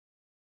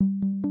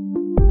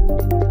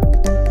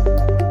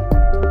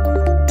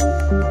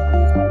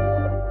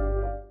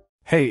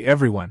Hey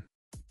everyone!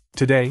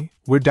 Today,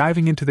 we're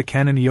diving into the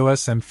Canon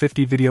EOS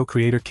M50 Video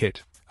Creator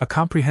Kit, a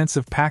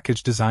comprehensive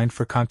package designed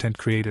for content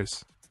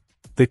creators.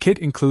 The kit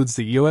includes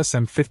the EOS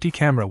M50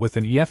 camera with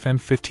an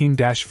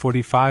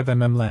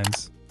f/15-45mm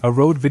lens, a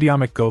Rode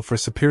VideoMic Go for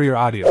superior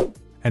audio,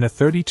 and a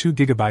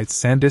 32GB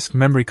SanDisk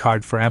memory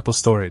card for ample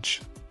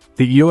storage.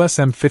 The EOS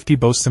M50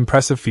 boasts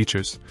impressive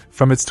features,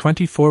 from its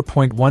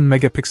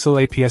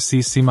 24.1-megapixel APS-C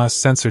CMOS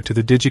sensor to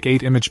the Digic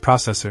 8 image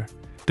processor,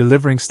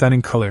 delivering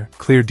stunning color,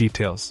 clear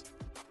details,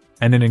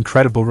 and an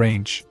incredible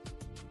range.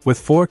 With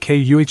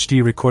 4K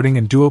UHD recording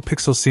and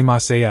dual-pixel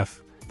CMOS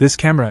AF, this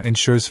camera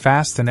ensures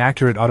fast and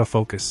accurate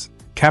autofocus,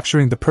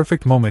 capturing the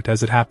perfect moment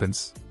as it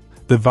happens.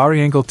 The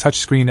vari-angle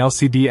touchscreen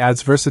LCD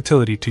adds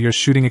versatility to your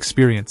shooting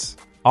experience,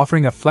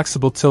 offering a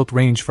flexible tilt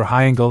range for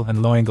high-angle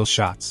and low-angle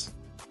shots.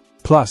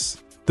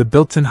 Plus, the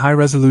built-in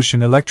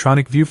high-resolution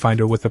electronic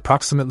viewfinder with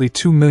approximately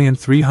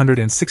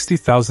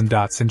 2,360,000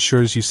 dots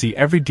ensures you see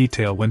every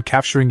detail when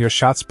capturing your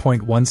shots.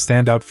 One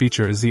standout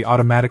feature is the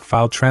automatic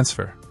file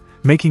transfer,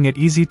 making it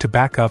easy to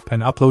back up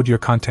and upload your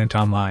content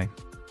online.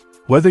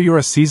 Whether you're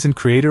a seasoned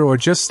creator or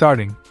just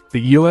starting,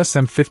 the EOS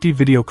M50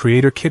 Video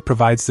Creator Kit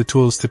provides the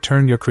tools to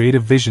turn your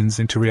creative visions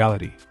into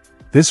reality.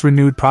 This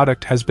renewed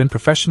product has been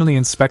professionally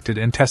inspected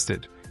and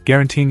tested,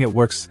 guaranteeing it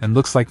works and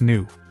looks like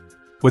new.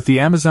 With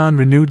the Amazon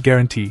Renewed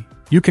Guarantee,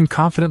 you can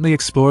confidently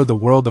explore the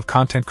world of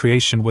content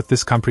creation with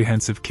this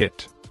comprehensive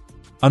kit.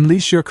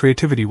 Unleash your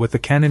creativity with the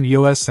Canon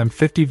EOS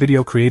M50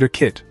 Video Creator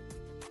Kit.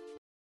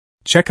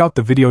 Check out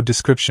the video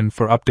description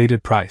for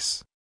updated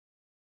price.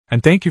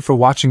 And thank you for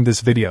watching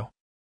this video.